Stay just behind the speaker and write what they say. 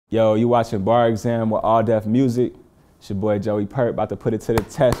Yo, you watching Bar Exam with All Def Music. It's your boy Joey Purp, about to put it to the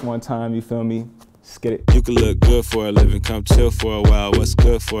test one time, you feel me? Let's get it. You can look good for a living, come chill for a while, what's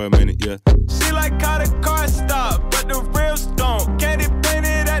good for a minute, yeah. She like how the car stop, but the rims don't. Candy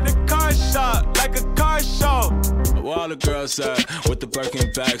painted at the car shop, like a car show. Where all the girls at, with the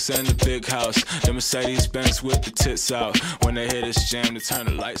Birkin bags and the big house. The Mercedes Benz with the tits out. When they hit this jam, they turn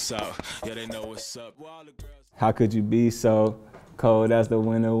the lights out. Yeah, they know what's up. Where all the girls... How could you be so cold as the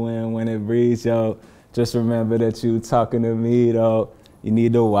winter wind when it breathes, yo? Just remember that you talking to me, though. You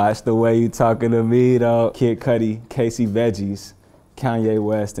need to watch the way you talking to me, though. Kid Cudi, Casey Veggies, Kanye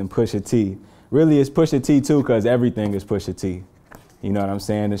West, and Pusha T. Really, it's Pusha T too, because everything is Pusha T. You know what I'm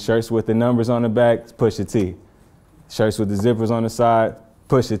saying? The shirts with the numbers on the back, it's Pusha T. Shirts with the zippers on the side,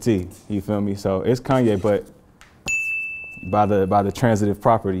 Pusha T. You feel me? So it's Kanye, but by the transitive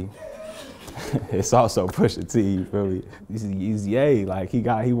property, it's also Pusha T. You feel me? He's yay. Like he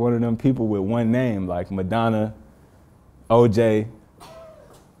one of them people with one name, like Madonna, OJ,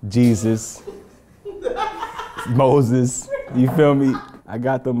 Jesus, Moses. You feel me? I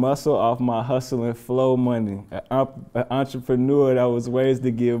got the muscle off my hustle and flow money. An entrepreneur that was ways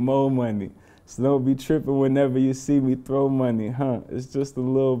to give more money. So don't be tripping whenever you see me throw money, huh? It's just a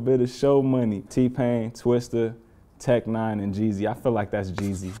little bit of show money. T-Pain, Twista, Tech 9, and Jeezy. I feel like that's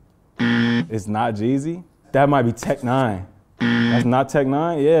Jeezy. It's not Jeezy? That might be Tech 9. That's not Tech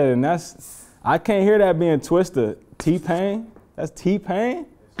 9? Yeah, and I can't hear that being Twista. T-Pain? That's T-Pain?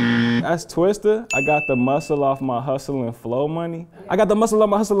 That's Twista. I got the muscle off my hustle and flow money. I got the muscle off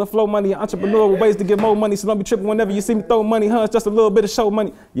my hustle and flow money. Entrepreneur with ways to get more money, so don't be tripping whenever you see me throw money, huh? It's just a little bit of show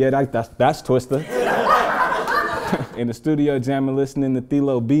money. Yeah, that's Twista. In the studio jamming, listening to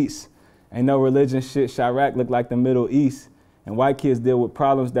Thilo beats. Ain't no religion shit, Chirac look like the Middle East. And white kids deal with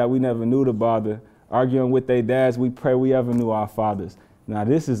problems that we never knew to bother. Arguing with their dads, we pray we ever knew our fathers. Now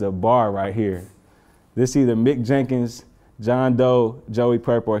this is a bar right here. This either Mick Jenkins, John Doe, Joey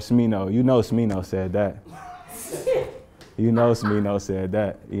Purp, or Smino. You know Smino said that. You know Smino said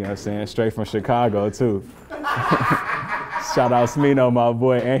that. You know what I'm saying? Straight from Chicago, too. Shout out Smino, my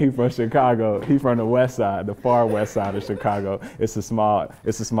boy, and he from Chicago. He from the west side, the far west side of Chicago. It's a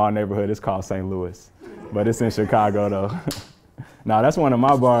small neighborhood. It's called St. Louis. But it's in Chicago, though. Nah, that's one of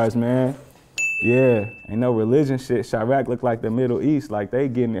my bars, man. Yeah, ain't no religion shit. Chirac look like the Middle East. Like, they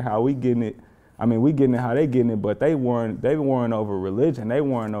getting it how we getting it. I mean, we getting it how they getting it, but they weren't over religion. They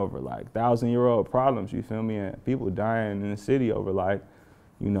weren't over like 1,000-year-old problems, you feel me? And people dying in the city over like,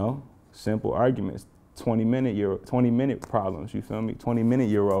 you know, simple arguments, 20-minute problems, you feel me?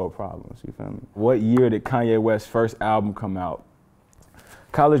 20-minute-year-old problems, you feel me? What year did Kanye West's first album come out?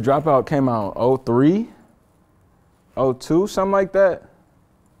 College Dropout came out in 03, 02, something like that.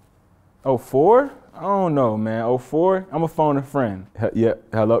 04? I don't know, man, 04? I'm gonna phone a friend. Yeah,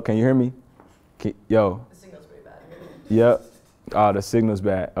 hello, can you hear me? Yo. The signal's pretty bad. Yep. Oh, the signal's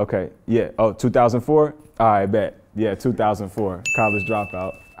bad. Okay. Yeah. Oh, 2004? All right, bet. Yeah, 2004. College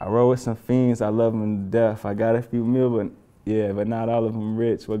Dropout. I roll with some fiends. I love them to death. I got a few mil, but yeah, but not all of them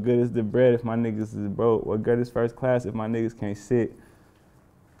rich. What good is the bread if my niggas is broke? What good is first class if my niggas can't sit?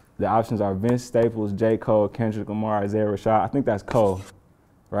 The options are Vince Staples, J. Cole, Kendrick Lamar, Isaiah Rashad. I think that's Cole,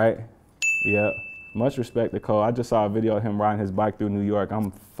 right? Yep. Much respect to Cole. I just saw a video of him riding his bike through New York. I'm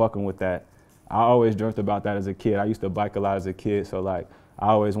fucking with that. I always dreamt about that as a kid. I used to bike a lot as a kid, so like I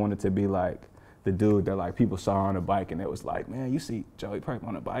always wanted to be like the dude that like people saw on a bike and it was like, man, you see Joey Purp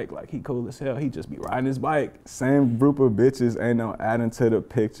on a bike, like he cool as hell. He just be riding his bike. Same group of bitches, ain't no adding to the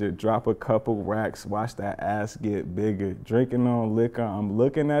picture. Drop a couple racks, watch that ass get bigger. Drinking on liquor, I'm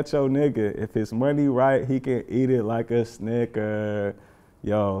looking at your nigga. If his money right, he can eat it like a Snicker.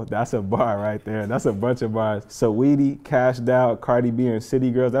 Yo, that's a bar right there. That's a bunch of bars. Saweetie, Cashed Out, Cardi B, and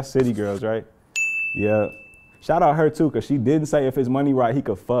City Girls. That's City Girls, right? Yeah. Shout out her too, because she didn't say if his money right, he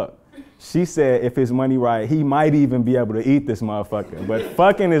could fuck. She said if his money right, he might even be able to eat this motherfucker. But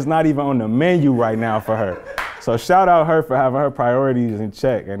fucking is not even on the menu right now for her. So shout out her for having her priorities in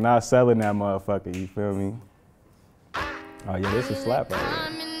check and not selling that motherfucker, you feel me? Oh yeah, this is slap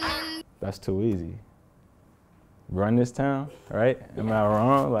right here. That's too easy. Run This Town, right? Am I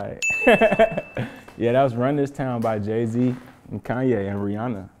wrong? Like, yeah, that was Run This Town by Jay-Z and Kanye and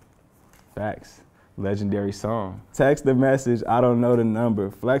Rihanna. Facts. Legendary song. Text the message, I don't know the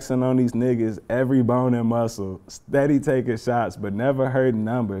number. Flexing on these niggas, every bone and muscle. Steady taking shots, but never heard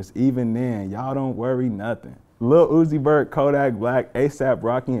numbers. Even then, y'all don't worry nothing. Lil Uzi Vert, Kodak Black, ASAP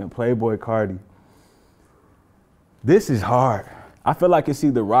Rocky, and Playboy Cardi. This is hard. I feel like it's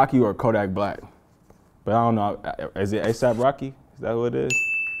either Rocky or Kodak Black. But I don't know, is it ASAP Rocky? Is that what it is?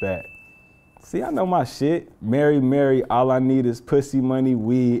 Bet. See, I know my shit. Mary, all I need is pussy, money,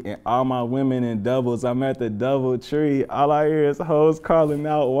 weed, and all my women in doubles. I'm at the double tree. All I hear is hoes calling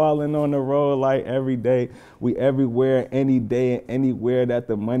out, walling on the road like every day. We everywhere, any day, and anywhere that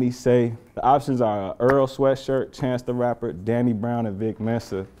the money say. The options are Earl Sweatshirt, Chance the Rapper, Danny Brown, and Vic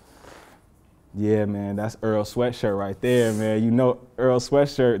Mensa. Yeah, man, that's Earl Sweatshirt right there, man. You know Earl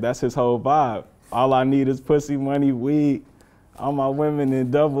Sweatshirt, that's his whole vibe. All I need is pussy, money, weed. All my women in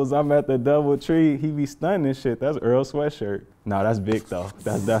doubles, I'm at the double tree. He be stunning shit. That's Earl Sweatshirt. No, that's Vic though.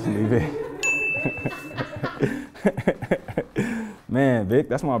 That's definitely Vic. Man, Vic,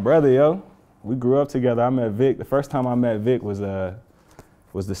 that's my brother, yo. We grew up together. I met Vic. The first time I met Vic was the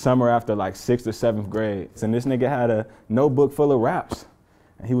summer after like 6th or 7th grade. And this nigga had a notebook full of raps.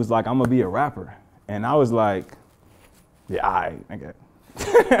 And he was like, I'm gonna be a rapper. And I was like, yeah, all right, nigga.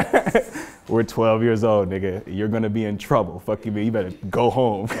 We're 12 years old, nigga. You're gonna be in trouble. Fuck you, man. You better go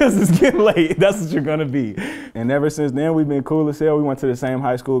home because it's getting late. That's what you're gonna be. And ever since then, we've been cool as hell. We went to the same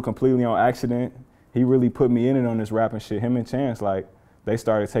high school completely on accident. He really put me in it on this rapping shit. Him and Chance, like, they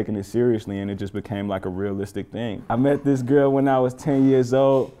started taking it seriously and it just became like a realistic thing. I met this girl when I was 10 years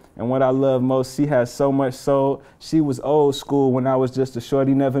old. And what I love most, she has so much soul. She was old school when I was just a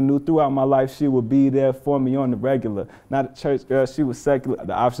shorty. Never knew throughout my life she would be there for me on the regular. Not a church girl, she was secular.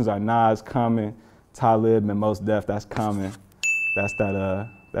 The options are Nas, Common, Talib, and Mos Def. That's Common. That's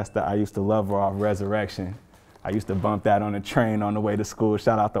that I used to love her off Resurrection. I used to bump that on the train on the way to school.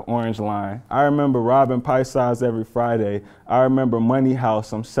 Shout out the Orange Line. I remember robbing Pie Size every Friday. I remember Money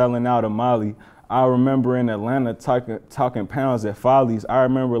House, I'm selling out a Molly. I remember in Atlanta talking pounds at Follies. I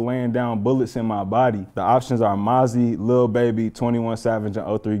remember laying down bullets in my body. The options are Mozzie, Lil Baby, 21 Savage, and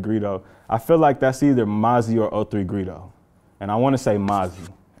 03 Greedo. I feel like that's either Mozzie or 03 Greedo. And I want to say Mozzie.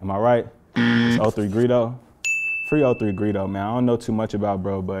 Am I right? It's 03 Greedo? Free 03 Greedo, man. I don't know too much about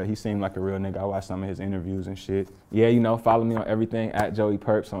bro, but he seemed like a real nigga. I watched some of his interviews and shit. Yeah, you know, follow me on everything, at Joey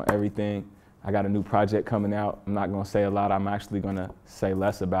Purps on everything. I got a new project coming out. I'm not gonna say a lot. I'm actually gonna say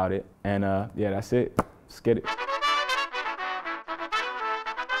less about it. And yeah, that's it. Let's get it.